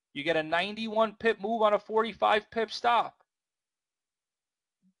 You get a 91 pip move on a 45 pip stop.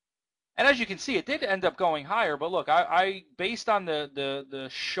 And as you can see, it did end up going higher. But look, I based on the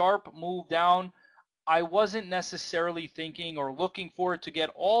sharp move down, I wasn't necessarily thinking or looking for it to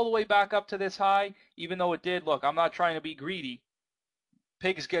get all the way back up to this high, even though it did. Look, I'm not trying to be greedy.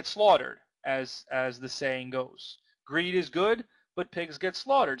 Pigs get slaughtered, as the saying goes. Greed is good, but pigs get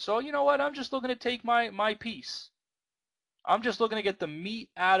slaughtered. So you know what? I'm just looking to take my piece. I'm just looking to get the meat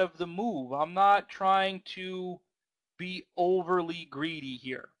out of the move. I'm not trying to be overly greedy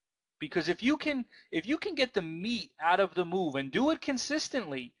here. Because if you can get the meat out of the move and do it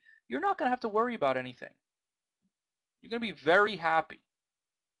consistently, you're not going to have to worry about anything. You're going to be very happy.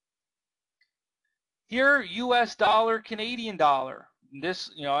 Here, US dollar, Canadian dollar.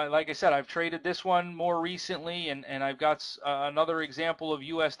 This, like I said, I've traded this one more recently, and I've got another example of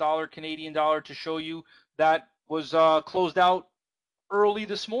US dollar, Canadian dollar to show you that was closed out early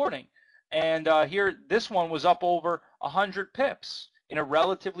this morning. And here, this one was up over 100 pips in a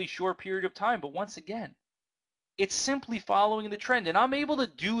relatively short period of time. But once again, it's simply following the trend. And I'm able to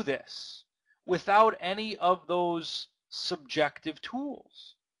do this without any of those subjective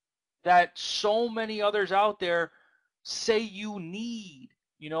tools that so many others out there say you need.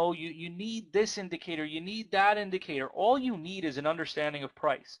 You need this indicator, you need that indicator. All you need is an understanding of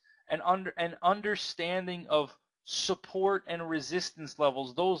price, an understanding of support and resistance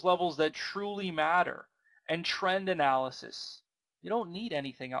levels, those levels that truly matter, and trend analysis. You don't need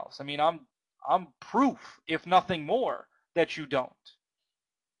anything else. I mean, I'm proof, if nothing more, that you don't.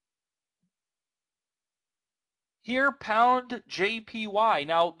 Here, pound JPY.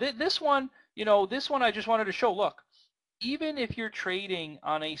 Now, this one, this one I just wanted to show. Look, even if you're trading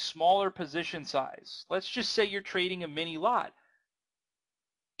on a smaller position size, let's just say you're trading a mini lot,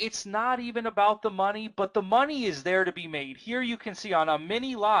 it's not even about the money, but the money is there to be made. Here you can see on a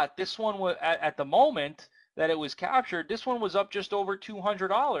mini lot, this one was at the moment that it was captured, this one was up just over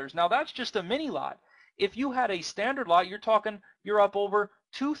 $200. Now that's just a mini lot. If you had a standard lot, you're up over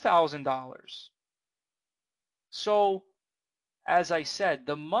 $2,000. So, as I said,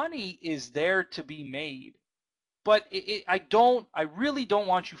 the money is there to be made. But I really don't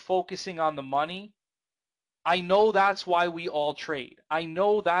want you focusing on the money. I know that's why we all trade. I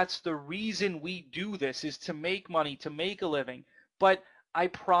know that's the reason we do this, is to make money, to make a living. But I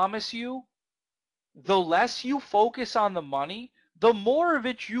promise you, the less you focus on the money, the more of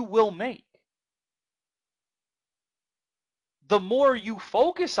it you will make. The more you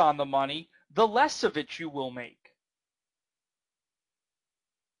focus on the money, the less of it you will make.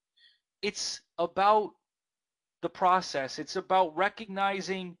 It's about the process. It's about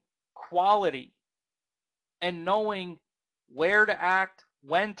recognizing quality and knowing where to act,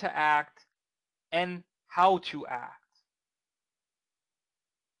 when to act, and how to act.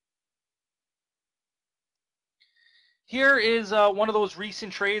 Here is one of those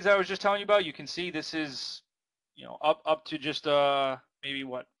recent trades I was just telling you about. You can see this is, up to just maybe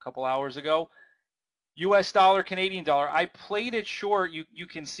a couple hours ago. U.S. dollar, Canadian dollar. I played it short. You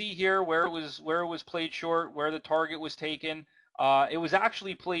can see here where it was played short, where the target was taken. It was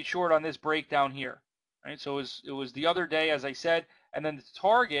actually played short on this breakdown here, right? So it was the other day, as I said, and then the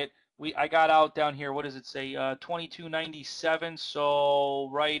target I got out down here. What does it say? 22.97. So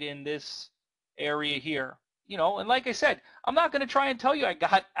right in this area here, you know. And like I said, I'm not going to try and tell you I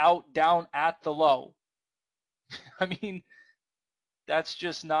got out down at the low. I mean, that's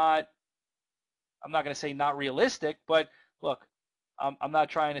just not. I'm not going to say not realistic, but look, I'm not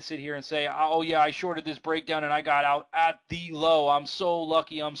trying to sit here and say, oh yeah, I shorted this breakdown and I got out at the low. I'm so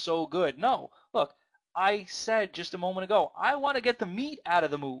lucky. I'm so good. No, look, I said just a moment ago, I want to get the meat out of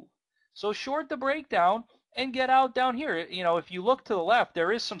the move. So short the breakdown and get out down here. You know, if you look to the left,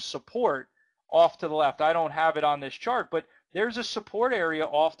 there is some support off to the left. I don't have it on this chart, but there's a support area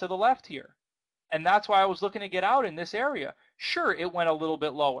off to the left here. And that's why I was looking to get out in this area. Sure, it went a little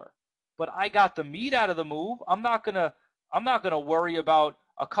bit lower, but I got the meat out of the move. I'm not gonna worry about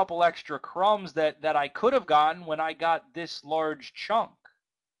a couple extra crumbs that I could have gotten when I got this large chunk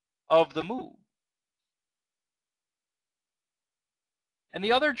of the move. And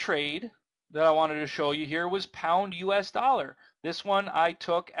the other trade that I wanted to show you here was pound US dollar. This one I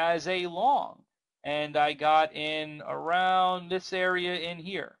took as a long, and I got in around this area in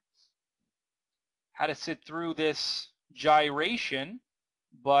here. Had to sit through this gyration,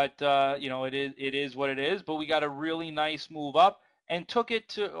 but you know, it is what it is. But we got a really nice move up and took it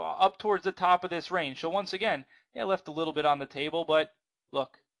to up towards the top of this range. So once again, yeah, left a little bit on the table, but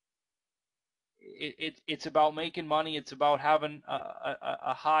look, it's about making money. It's about having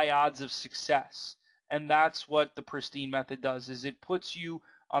a high odds of success, and that's what the Pristine method does. Is it puts you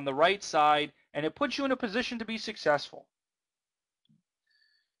on the right side and it puts you in a position to be successful.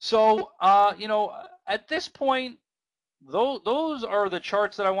 So, you know, at this point, those are the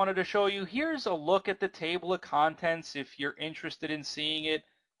charts that I wanted to show you. Here's a look at the table of contents if you're interested in seeing it.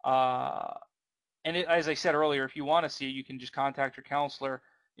 As I said earlier, if you want to see it, you can just contact your counselor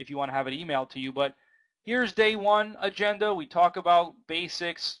if you want to have it emailed to you. But here's day one agenda. We talk about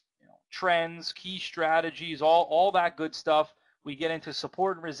basics, you know, trends, key strategies, all that good stuff. We get into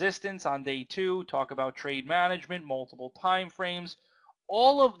support and resistance on day two, talk about trade management, multiple time frames,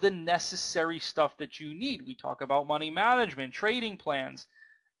 all of the necessary stuff that you need. We talk about money management, trading plans,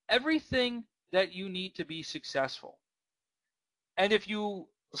 everything that you need to be successful. And if you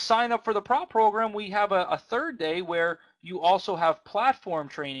sign up for the prop program, we have a third day where you also have platform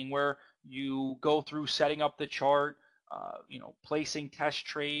training where you go through setting up the chart, you know, placing test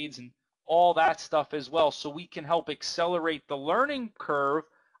trades and all that stuff as well. So we can help accelerate the learning curve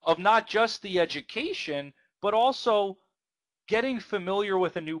of not just the education, but also getting familiar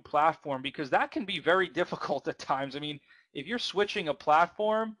with a new platform, because that can be very difficult at times. I mean, if you're switching a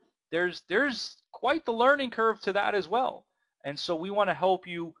platform, there's quite the learning curve to that as well. And so we want to help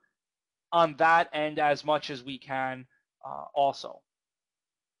you on that end as much as we can also.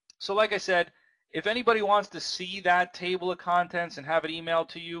 So like I said, if anybody wants to see that table of contents and have it emailed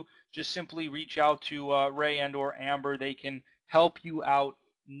to you, just simply reach out to Ray and or Amber. They can help you out,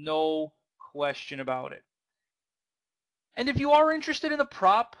 no question about it. And if you are interested in the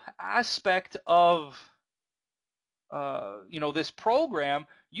prop aspect of you know, this program,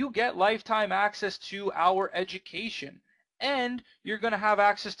 you get lifetime access to our education, and you're going to have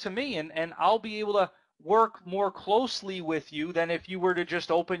access to me, and I'll be able to work more closely with you than if you were to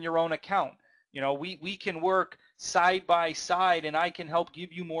just open your own account. You know, we can work side by side, and I can help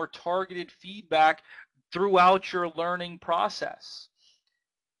give you more targeted feedback throughout your learning process.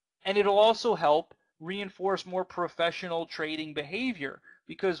 And it'll also help reinforce more professional trading behavior,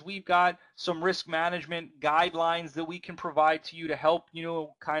 because we've got some risk management guidelines that we can provide to you to help, you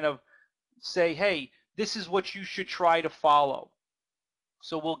know, kind of say, hey, this is what you should try to follow.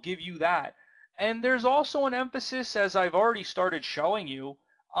 So we'll give you that. And there's also an emphasis, as I've already started showing you,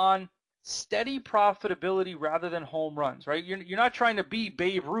 on steady profitability rather than home runs, right? You're not trying to be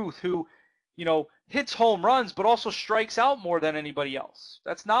Babe Ruth, who, you know, hits home runs but also strikes out more than anybody else.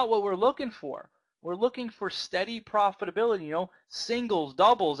 That's not what we're looking for. We're looking for steady profitability, you know, singles,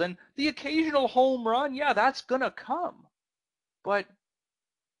 doubles, and the occasional home run. Yeah, that's going to come. But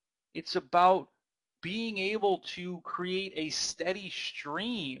it's about being able to create a steady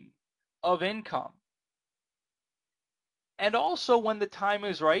stream of income. And also, when the time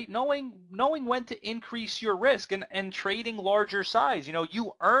is right, knowing when to increase your risk and trading larger size. You know,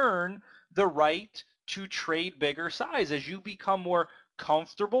 you earn the right to trade bigger size. As you become more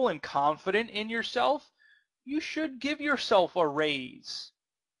comfortable and confident in yourself, you should give yourself a raise.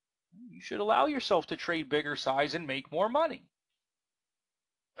 You should allow yourself to trade bigger size and make more money,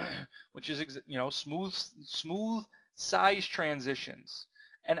 which is, you know, smooth size transitions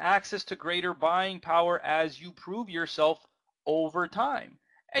and access to greater buying power as you prove yourself over time.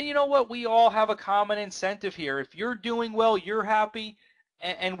 And you know what? We all have a common incentive here. If you're doing well, you're happy,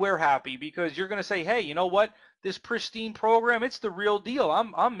 and we're happy because you're going to say, hey, you know what? This Pristine program, it's the real deal.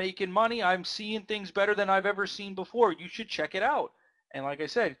 I'm making money. I'm seeing things better than I've ever seen before. You should check it out. And like I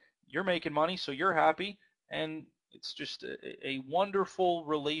said, you're making money, so you're happy. And it's just a wonderful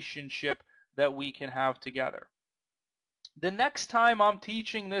relationship that we can have together. The next time I'm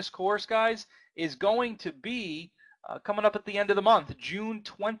teaching this course, guys, is going to be coming up at the end of the month, June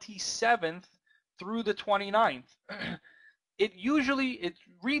 27th through the 29th. Its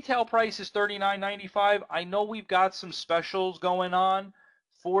retail price is $39.95. I know we've got some specials going on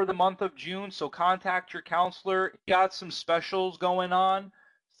for the month of June, so contact your counselor. Got some specials going on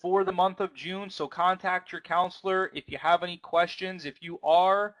for the month of June, so contact your counselor if you have any questions. If you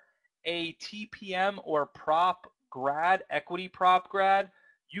are a TPM or prop grad, equity prop grad,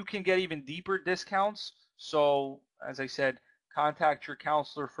 you can get even deeper discounts. So as I said, contact your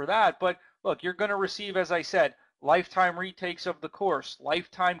counselor for that. But look, you're going to receive, as I said, lifetime retakes of the course,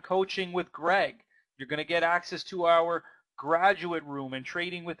 lifetime coaching with Greg. You're going to get access to our graduate room and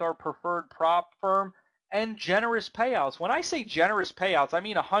trading with our preferred prop firm, and generous payouts. When I say generous payouts, I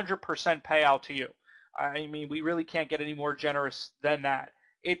mean 100% payout to you. I mean, we really can't get any more generous than that.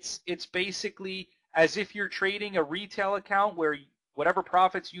 It's basically as if you're trading a retail account where whatever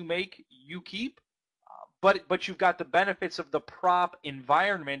profits you make, you keep, but you've got the benefits of the prop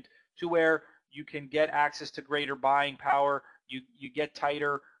environment to where you can get access to greater buying power, you get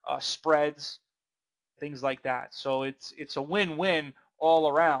tighter spreads, things like that. So it's a win-win all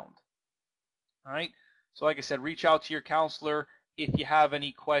around. All right. So like I said, reach out to your counselor if you have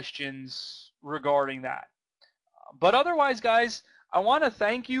any questions regarding that. But otherwise, guys, I want to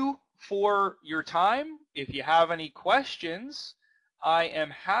thank you for your time. If you have any questions, I am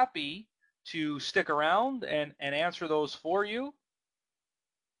happy to stick around and answer those for you.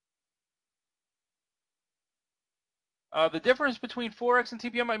 The difference between Forex and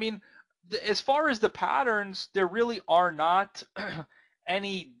TPM, I mean, as far as the patterns, there really are not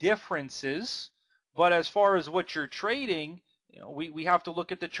any differences. But as far as what you're trading, we have to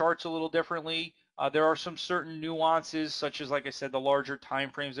look at the charts a little differently. There are some certain nuances, such as, like I said, the larger time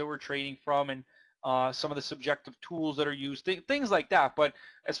frames that we're trading from, and some of the subjective tools that are used, things like that. But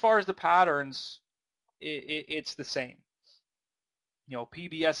as far as the patterns, it's the same.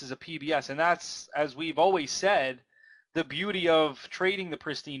 PBS is a PBS, and that's, as we've always said, the beauty of trading the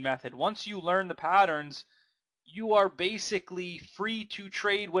Pristine method. Once you learn the patterns, you are basically free to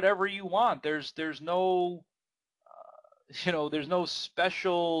trade whatever you want. There's no there's no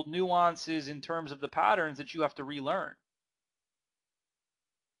special nuances in terms of the patterns that you have to relearn.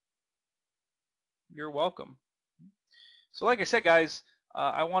 You're welcome. So like I said, guys,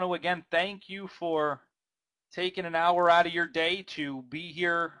 I want to again thank you for taking an hour out of your day to be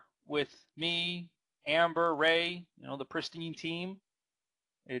here with me, Amber, Ray, the Pristine team.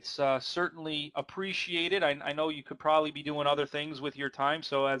 It's certainly appreciated. I know you could probably be doing other things with your time.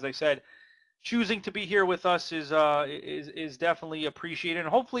 So as I said, choosing to be here with us is definitely appreciated. And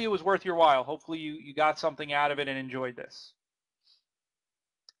hopefully it was worth your while. Hopefully you got something out of it and enjoyed this.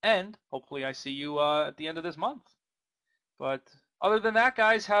 And hopefully I see you at the end of this month. But other than that,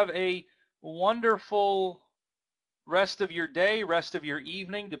 guys, have a wonderful rest of your day, rest of your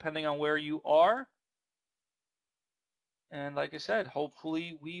evening, depending on where you are. And like I said,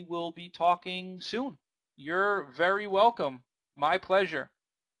 hopefully we will be talking soon. You're very welcome. My pleasure.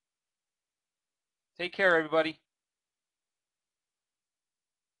 Take care, everybody.